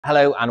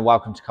Hello and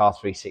welcome to Car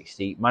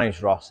 360. My name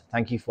is Ross.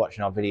 Thank you for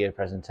watching our video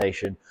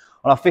presentation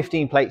on our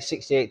 15 plate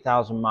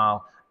 68,000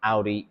 mile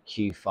Audi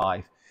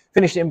Q5.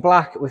 Finished in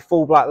black with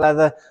full black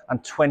leather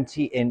and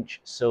 20-inch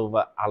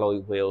silver alloy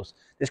wheels.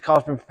 This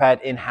car's been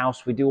prepared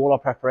in-house. We do all our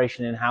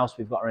preparation in-house.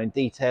 We've got our own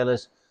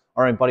detailers,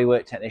 our own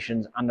bodywork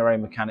technicians and our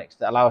own mechanics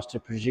that allow us to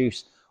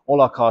produce all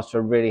our cars to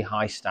a really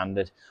high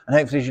standard, and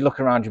hopefully as you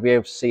look around you'll be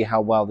able to see how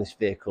well this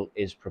vehicle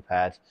is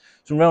prepared.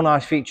 Some real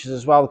nice features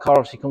as well. The car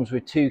obviously comes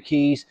with 2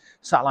 keys,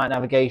 satellite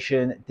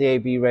navigation,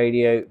 DAB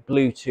radio,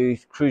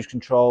 Bluetooth, cruise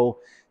control,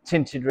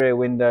 tinted rear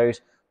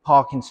windows,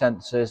 parking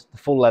sensors, the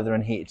full leather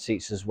and heated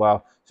seats as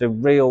well. So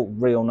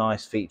real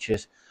nice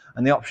features,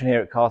 and the option here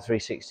at Car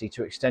 360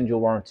 to extend your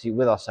warranty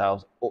with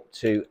ourselves up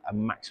to a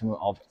maximum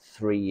of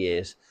 3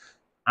 years.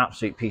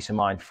 Absolute peace of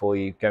mind for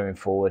you going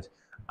forward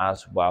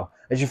as well.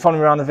 As you follow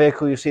me around the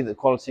vehicle, you'll see that the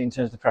quality in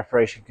terms of the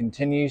preparation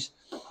continues.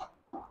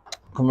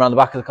 Come around the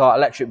back of the car,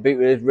 electric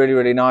boot is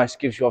really nice.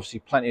 Gives you obviously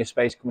plenty of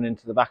space coming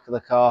into the back of the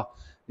car.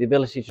 The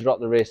ability to drop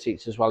the rear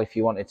seats as well if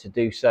you wanted to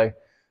do so.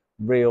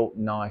 Real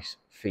nice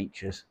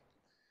features.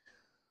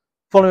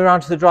 Following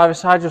around to the driver's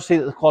side, you'll see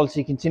that the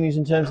quality continues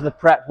in terms of the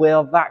prep. We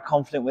are that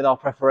confident with our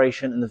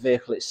preparation and the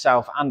vehicle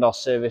itself and our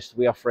service.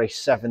 We offer a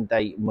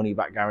 7-day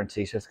money-back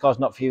guarantee. So if the car's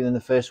not for you in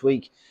the first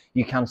week,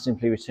 you can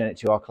simply return it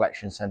to our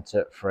collection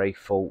centre for a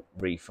full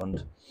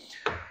refund.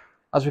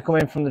 As we come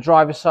in from the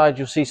driver's side,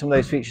 you'll see some of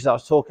those features that I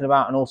was talking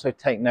about, and also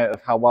take note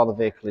of how well the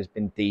vehicle has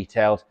been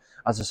detailed.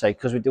 As I say,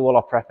 because we do all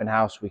our prep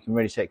in-house, we can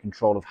really take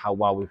control of how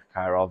well we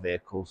prepare our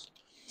vehicles.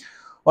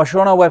 Whilst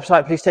you're on our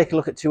website, please take a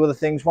look at 2 other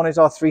things. One is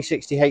our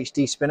 360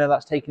 HD spinner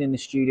that's taken in the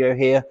studio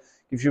here.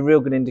 Gives you a real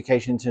good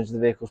indication in terms of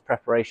the vehicle's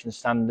preparation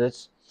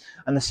standards.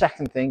 And the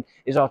second thing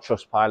is our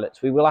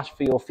Trustpilots. We will ask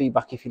for your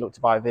feedback if you look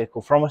to buy a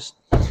vehicle from us.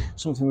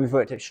 Something we've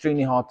worked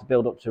extremely hard to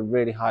build up to a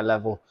really high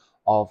level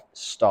of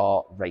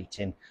star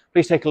rating.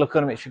 Please take a look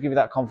on them. It should give you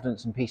that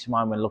confidence and peace of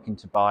mind when looking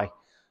to buy.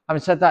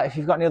 Having said that, if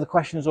you've got any other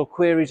questions or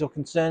queries or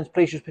concerns,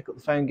 please just pick up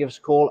the phone, give us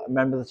a call. A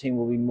member of the team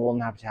will be more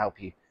than happy to help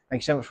you.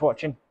 Thank you so much for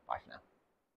watching.